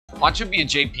Watch it be a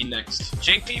JP next.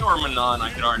 JP or Manon, I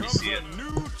can already see it.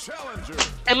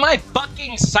 Am I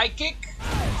fucking psychic?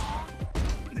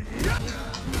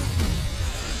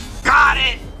 Got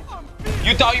it!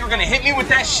 You thought you were gonna hit me with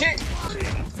that shit?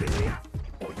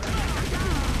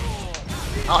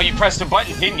 Oh, you pressed the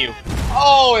button, didn't you?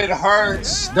 Oh, it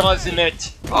hurts, doesn't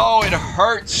it? Oh, it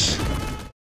hurts.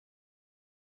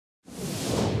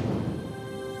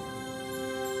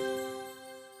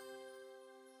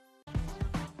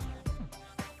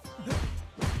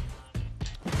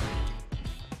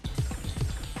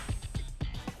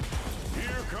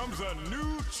 Here comes a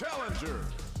new challenger.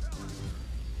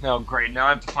 Oh, great. Now I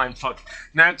have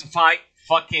to fight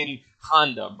fucking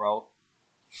Honda, bro.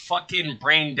 Fucking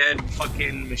brain dead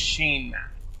fucking machine, man.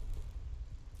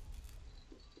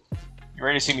 You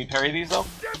ready to see me parry these, though?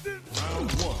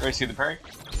 Ready to see the parry?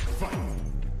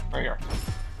 Right here.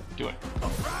 Do it.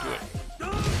 Do it.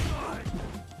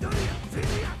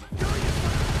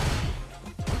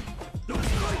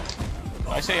 Did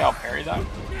I say I'll parry that?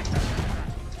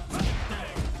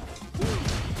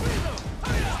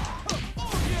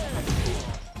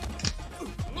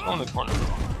 Let's go in the corner.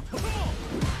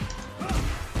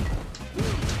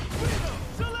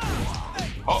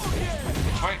 Oh,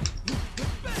 which way?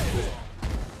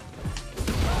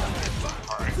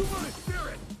 Alright.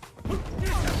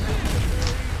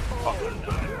 Fucking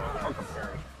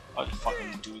parry. I'll just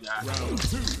fucking do that.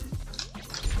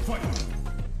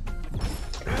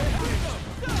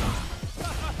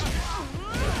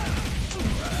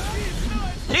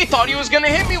 He thought he was gonna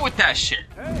hit me with that shit.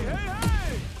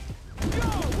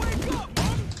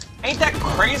 Ain't that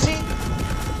crazy?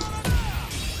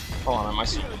 Hold on, I might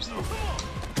see this though.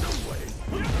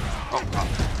 Oh god.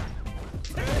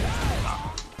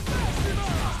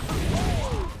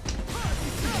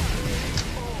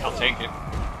 I'll take it.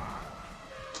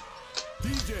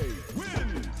 DeeJay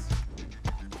wins.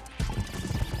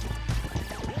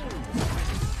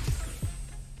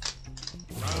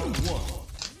 Round 1.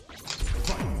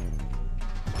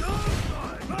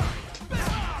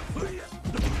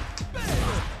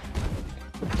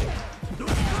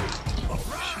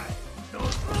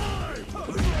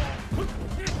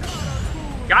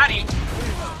 Got him.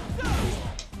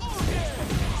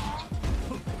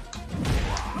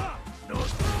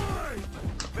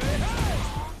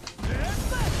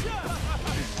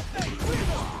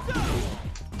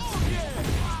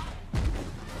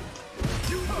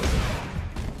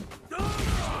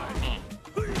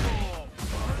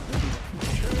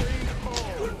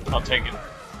 I'll take it.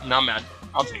 Not mad.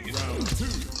 I'll take it.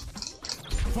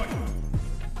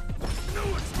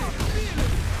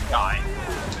 Die.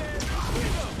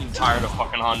 I'm tired of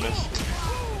fucking Hondas.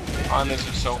 Hondas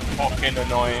are so fucking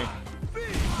annoying.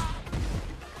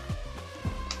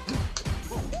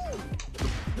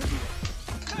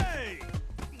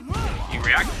 He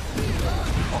reacted.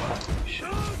 Oh, shit.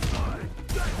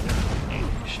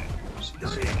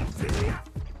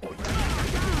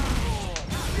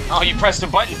 Oh, you pressed the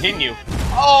button, didn't you?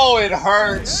 Oh, it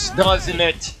hurts, doesn't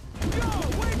it?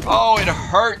 Oh, it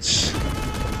hurts.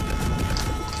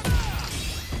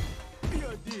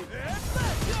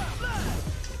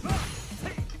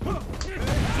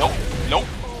 Nope, nope.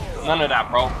 None of that,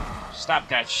 bro. Stop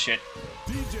that shit.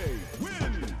 DeeJay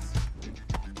wins.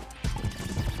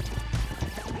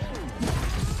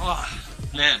 Oh,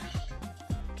 man.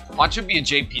 Watch it be a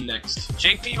JP next.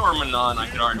 JP or Manon, I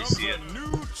can already see it.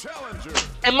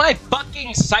 Am I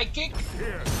fucking psychic?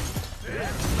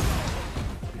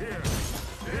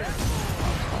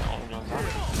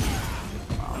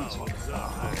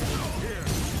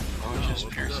 Oh, it's just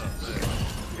piercing.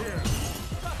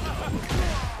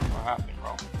 What happened,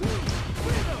 bro?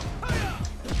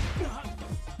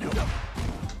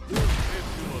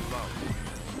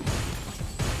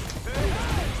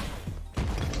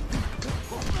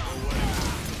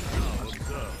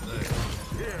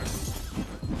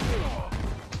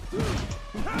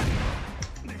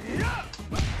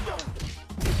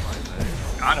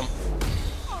 Got him.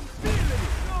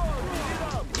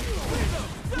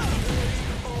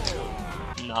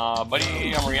 Nah,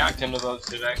 buddy, I'm reacting to those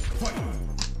today.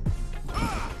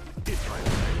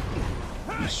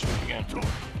 Shoot again.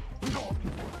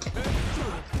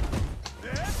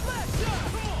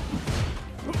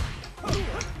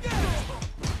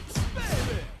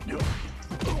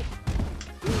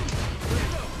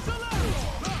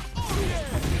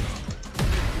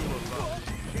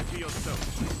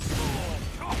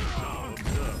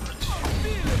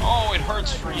 Oh, it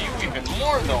hurts for you even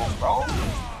more though, bro.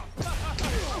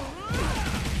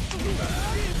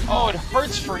 Oh, it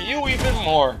hurts for you even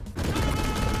more.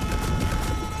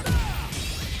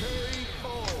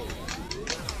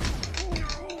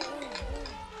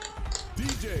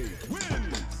 DeeJay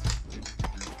wins.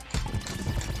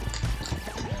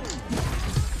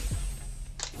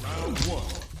 Round 1.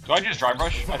 Do I just drive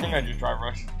rush? I think I just drive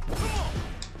rush.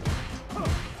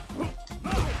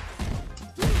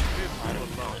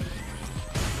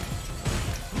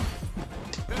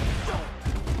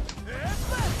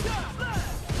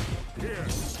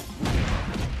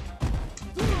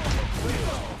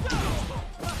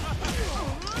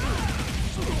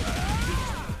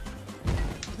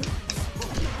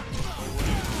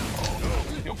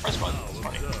 Yo, press button. It's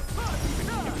funny.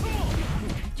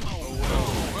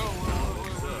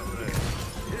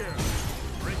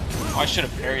 Oh, I should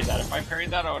have parried that. If I parried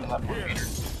that, I would have had more meter.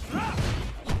 Sorry.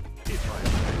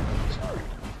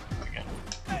 Again.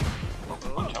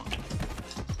 Oh, jumping.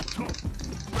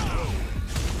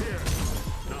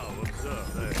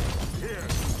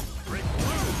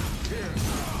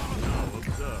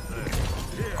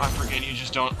 I forget you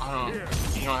just don't.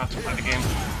 You don't have to play the game.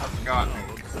 I forgot.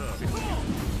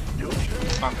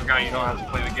 I forgot you don't have to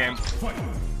play the game.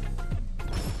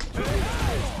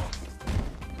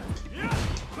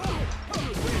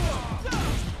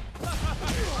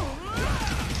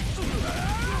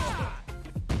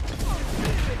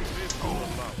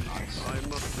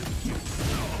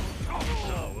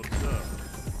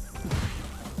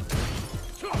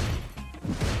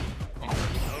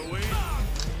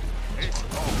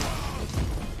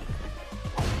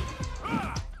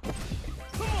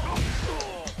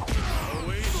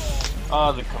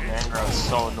 Oh, the command grab is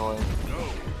so annoying.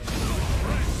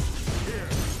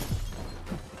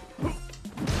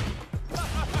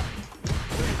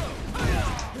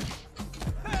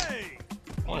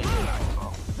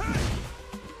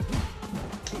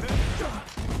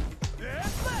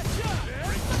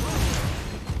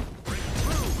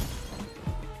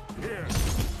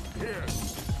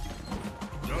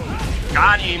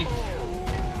 Got him.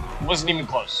 Wasn't even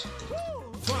close.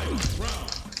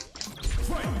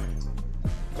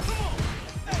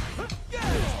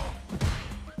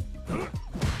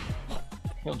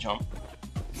 He'll jump.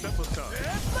 Nope,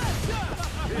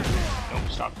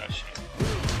 stop that shit.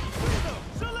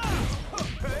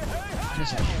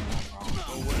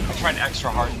 I tried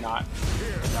extra hard not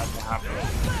for that to happen.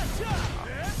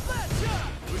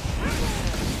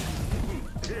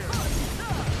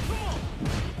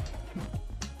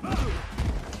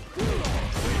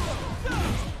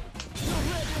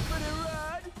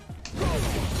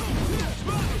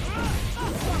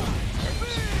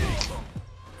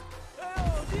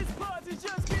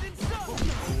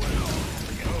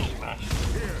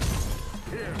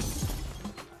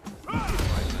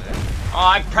 Oh,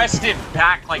 I pressed it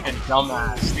back like a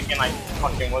dumbass, thinking I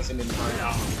fucking wasn't in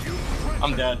burnout.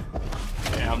 I'm dead.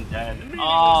 Yeah, I'm dead.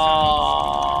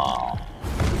 Oh,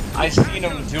 I seen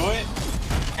him do it,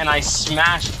 and I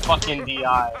smashed fucking DI.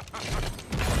 Oh,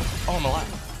 I'm alive.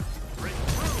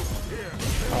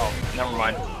 Oh, never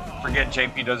mind. Forget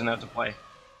JP doesn't have to play.